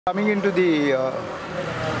Coming into the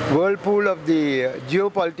whirlpool of the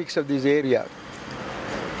geopolitics of this area.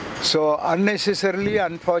 So unnecessarily,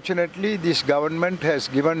 unfortunately, this government has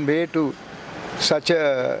given way to such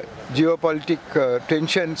a geopolitic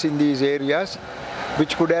tensions in these areas,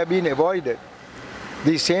 which could have been avoided.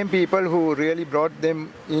 These same people who really brought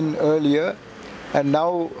them in earlier, and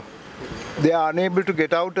now they are unable to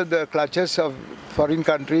get out of the clutches of foreign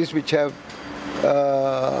countries which are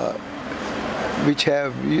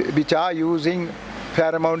using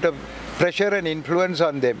fair amount of pressure and influence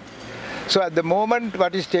on them. So at the moment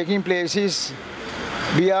what is taking place is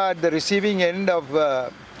we are at the receiving end of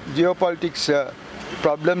geopolitics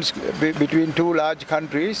problems between two large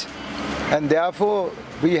countries, and therefore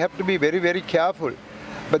we have to be very, very careful.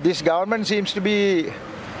 But this government seems to be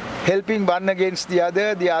helping one against the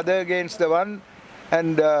other against the one,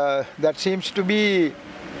 and that seems to be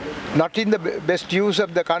not in the best use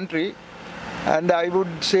of the country. And I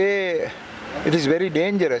would say it is very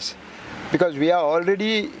dangerous, because we are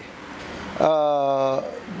already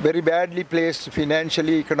very badly placed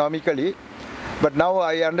financially, economically. But now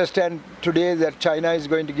I understand today that China is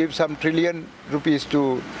going to give some $1 trillion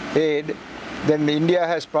to aid. Then India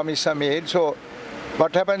has promised some aid. So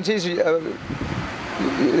what happens is you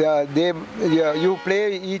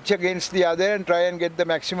play each against the other and try and get the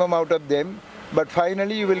maximum out of them. But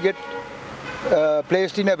finally you will get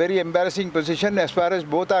placed in a very embarrassing position as far as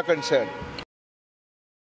both are concerned.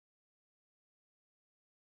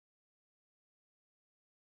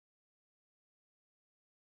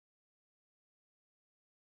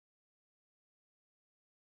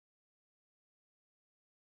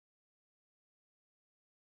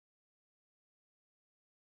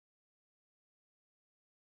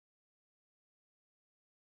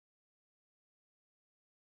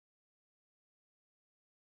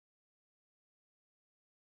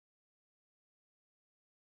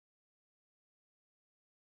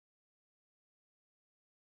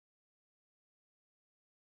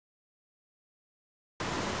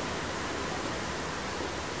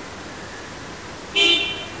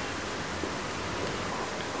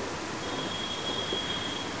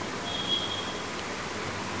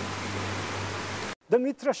 The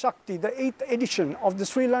Mitra Shakti, the 8th edition of the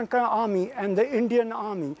Sri Lanka Army and the Indian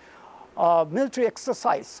Army military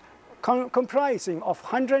exercise comprising of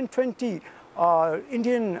 120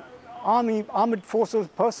 Indian Army Armed Forces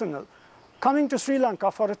personnel coming to Sri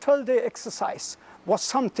Lanka for a 12-day exercise was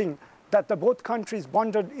something that the both countries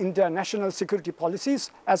bonded in their national security policies,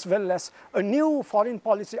 as well as a new foreign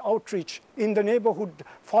policy outreach in the neighborhood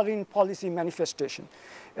foreign policy manifestation.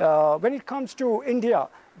 When it comes to India,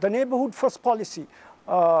 the neighborhood first policy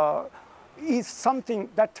is something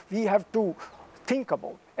that we have to think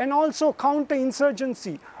about. And also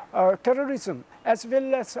counterinsurgency, terrorism, as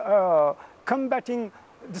well as combating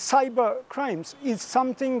the cyber crimes is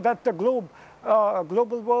something that the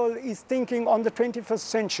global world is thinking on the 21st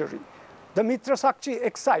century. The Mitra Shakti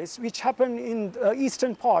exercise, which happened in the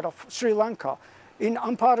eastern part of Sri Lanka, in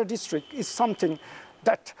Ampara district, is something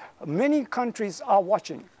that many countries are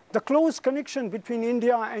watching. The close connection between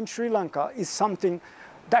India and Sri Lanka is something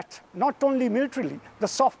that not only militarily, the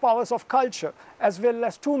soft powers of culture, as well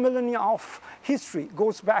as 2 millennia of history,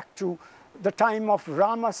 goes back to the time of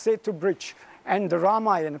Rama Setu Bridge and the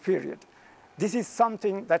Ramayana period. This is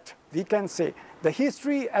something that we can say. The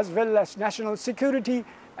history, as well as national security,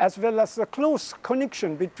 as well as the close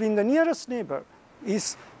connection between the nearest neighbor,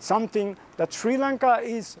 is something that Sri Lanka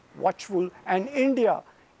is watchful, and India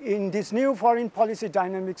in this new foreign policy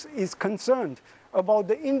dynamics is concerned about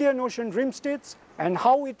the Indian Ocean Rim states, and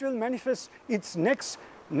how it will manifest its next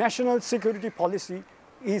national security policy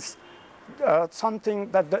is something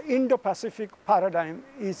that the Indo-Pacific paradigm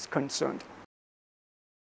is concerned.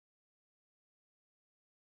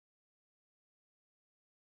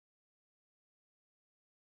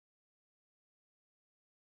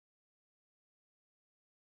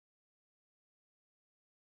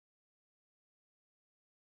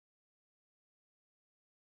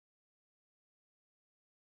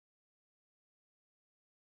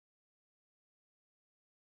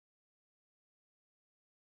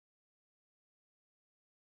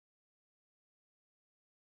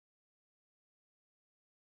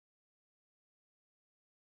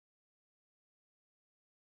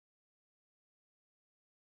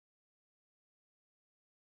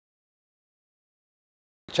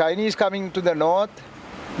 Chinese coming to the north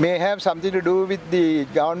may have something to do with the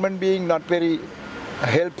government being not very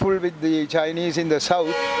helpful with the Chinese in the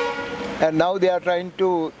south, and now they are trying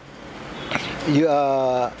to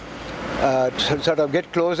sort of get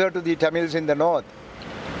closer to the Tamils in the north.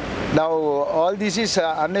 Now all this is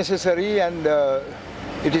unnecessary, and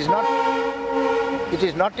It is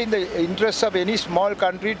not in the interest of any small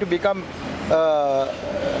country to become a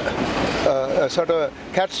sort of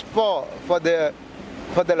cat's paw for the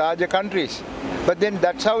larger countries. But then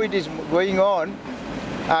that's how it is going on.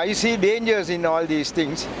 I see dangers in all these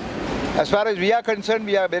things. As far as we are concerned,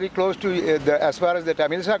 we are very close to, as far as the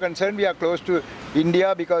Tamils are concerned, we are close to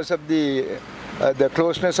India because of the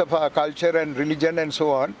closeness of our culture and religion and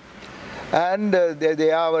so on. And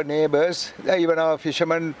they are our neighbors. Even our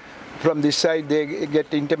fishermen from this side, they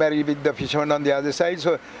get intermarried with the fishermen on the other side.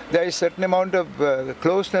 So there is a certain amount of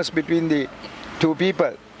closeness between the two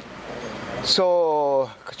people. So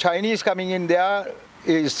Chinese coming in there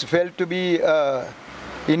is felt to be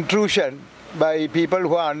intrusion by people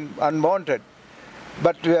who are unwanted.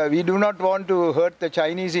 But we do not want to hurt the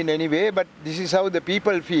Chinese in any way, but this is how the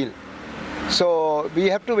people feel. So we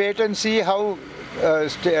have to wait and see how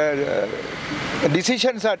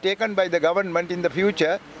decisions are taken by the government in the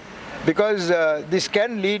future, because this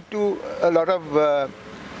can lead to a lot of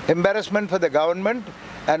embarrassment for the government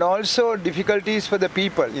and also difficulties for the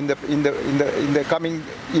people in the coming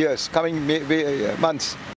years, coming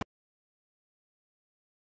months.